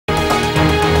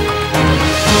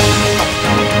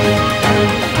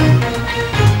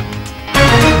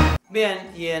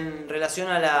Bien, y en relación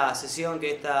a la sesión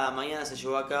que esta mañana se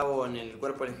llevó a cabo en el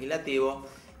cuerpo legislativo,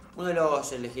 uno de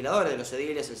los legisladores de los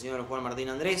ediles, el señor Juan Martín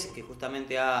Andrés, que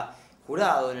justamente ha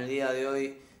jurado en el día de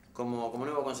hoy como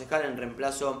nuevo concejal en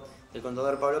reemplazo del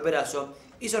contador Pablo Perazo,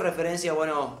 hizo referencia,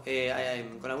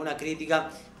 con alguna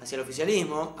crítica hacia el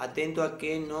oficialismo, atento a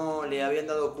que no le habían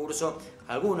dado curso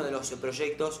a algunos de los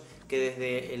proyectos que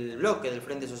desde el bloque del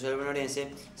Frente Social Bonaerense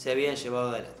se habían llevado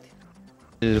adelante.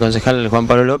 El concejal Juan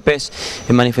Pablo López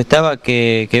manifestaba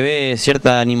que ve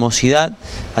cierta animosidad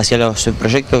hacia los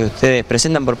proyectos que ustedes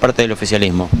presentan por parte del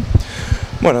oficialismo.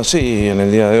 Bueno, sí, en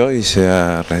el día de hoy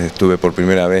estuve por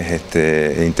primera vez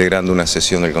integrando una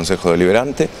sesión del Consejo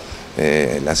Deliberante.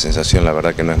 La sensación, la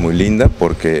verdad, que no es muy linda,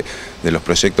 porque de los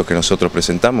proyectos que nosotros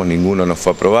presentamos ninguno nos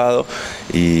fue aprobado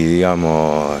y,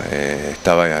 digamos,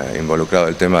 estaba involucrado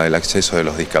el tema del acceso de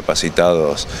los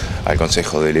discapacitados al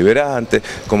Consejo Deliberante,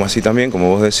 como así también, como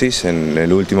vos decís, en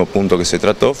el último punto que se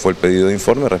trató fue el pedido de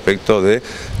informe respecto de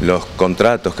los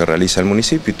contratos que realiza el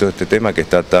municipio y todo este tema que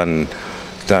están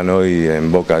hoy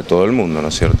en boca de todo el mundo, ¿no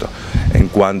es cierto? En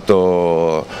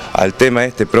cuanto al tema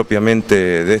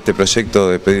propiamente de este proyecto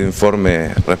de pedido de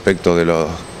informe respecto de los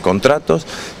contratos,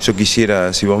 yo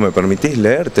quisiera, si vos me permitís,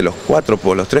 leerte los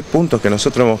 3 puntos que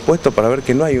nosotros hemos puesto para ver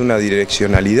que no hay una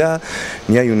direccionalidad,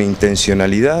 ni hay una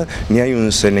intencionalidad, ni hay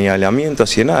un señalamiento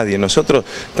hacia nadie. Nosotros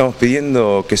estamos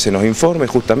pidiendo que se nos informe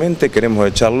justamente, queremos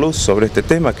echar luz sobre este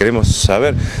tema, queremos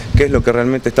saber qué es lo que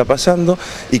realmente está pasando,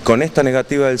 y con esta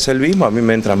negativa del selvismo a mí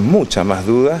me entran muchas más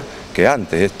dudas que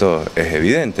antes. Esto es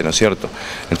evidente, ¿no es cierto?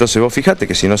 Entonces vos fijate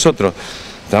que si nosotros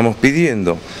estamos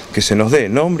pidiendo que se nos dé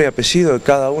nombre y apellido de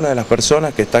cada una de las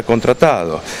personas que está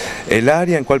contratado, el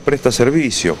área en cual presta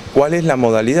servicio, cuál es la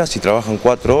modalidad, si trabajan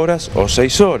 4 horas o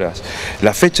 6 horas,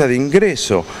 la fecha de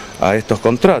ingreso a estos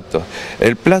contratos,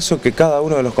 el plazo que cada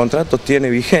uno de los contratos tiene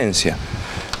vigencia,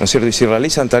 ¿no es cierto? Y si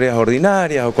realizan tareas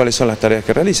ordinarias o cuáles son las tareas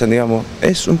que realizan, digamos,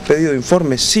 es un pedido de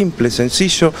informe simple,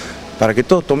 sencillo, para que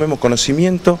todos tomemos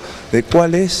conocimiento de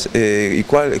cuáles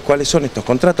son estos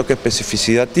contratos, qué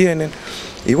especificidad tienen,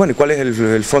 y bueno, y cuál es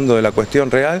el fondo de la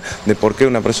cuestión real de por qué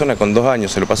una persona con 2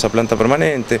 años se lo pasa a planta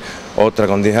permanente, otra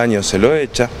con 10 años se lo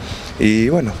echa, y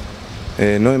bueno,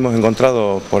 no hemos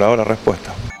encontrado por ahora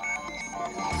respuesta.